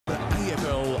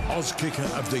Auskicker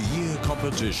of the Year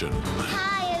competition.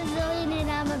 Hi, I'm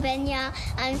Zoe Benya.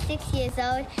 I'm 6 years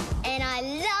old and I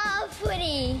love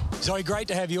footy. Zoe, great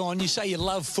to have you on. You say you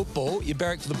love football. You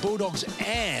barrack for the Bulldogs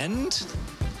and...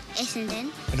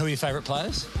 Essendon. And who are your favourite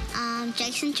players?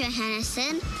 Jason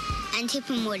Johannesson and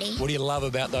Tippin Woody. What do you love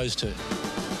about those two?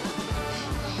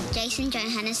 Jason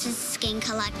Johannesson's skin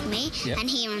colour like me, Yep. and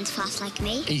he runs fast like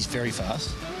me. He's very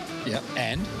fast. Yep.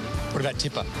 And what about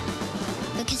Tipper?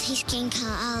 Because he's skin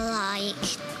colour like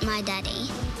my daddy.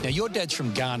 Now, your dad's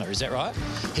from Ghana, is that right?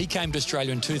 He came to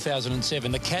Australia in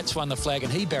 2007. The Cats won the flag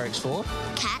and he barracks for?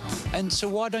 Cats. And so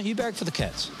why don't you barrack for the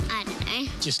Cats? I don't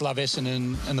know. Just love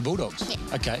Essendon and the Bulldogs?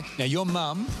 Yeah. Okay. Now, your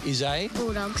mum is a...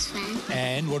 Bulldogs fan.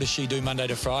 And what does she do Monday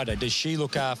to Friday? Does she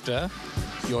look after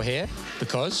your hair?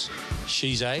 Because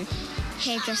she's a...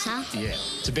 Hairdresser. Yeah.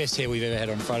 It's the best hair we've ever had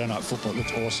on Friday Night Football. It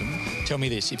looks awesome. Tell me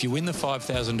this. If you win the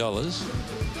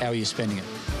 $5,000, how are you spending it?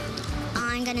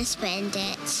 I'm going to spend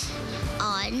it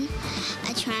on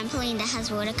a trampoline that has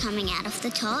water coming out of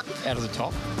the top. Out of the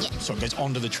top? Yeah. So it goes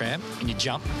onto the tram and you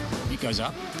jump. It goes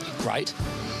up. Great.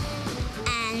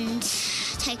 And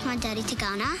take my daddy to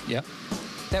Ghana. Yep.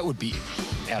 That would be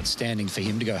outstanding for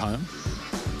him to go home.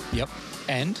 Yep.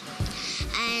 And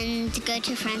go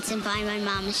to France and buy my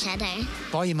mum a chateau.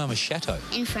 buy your mum a chateau.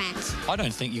 In France. I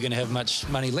don't think you're going to have much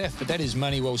money left, but that is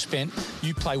money well spent.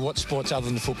 You play what sports other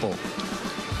than football?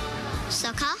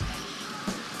 Soccer,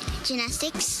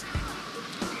 gymnastics,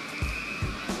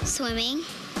 swimming,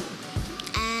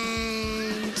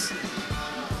 and...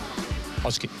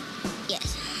 Auskicker.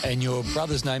 yes. And your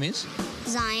brother's name is?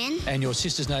 Zion, And your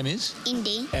sister's name is?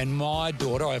 Indy, And my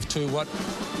daughter, I have two. What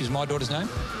is my daughter's name?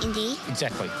 Indy,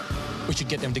 Exactly. We should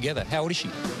get them together. How old is she?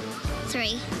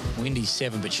 3. Well, Indy's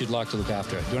 7, but she'd like to look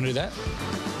after her. Do you want to do that?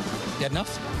 You had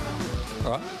enough?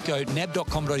 All right. Go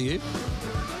nab.com.au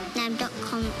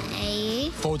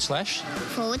nab.com.au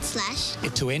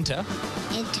 / to enter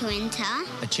to enter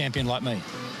a champion like me.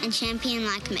 a champion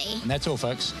like me. And that's all,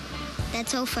 folks.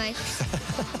 That's all, folks.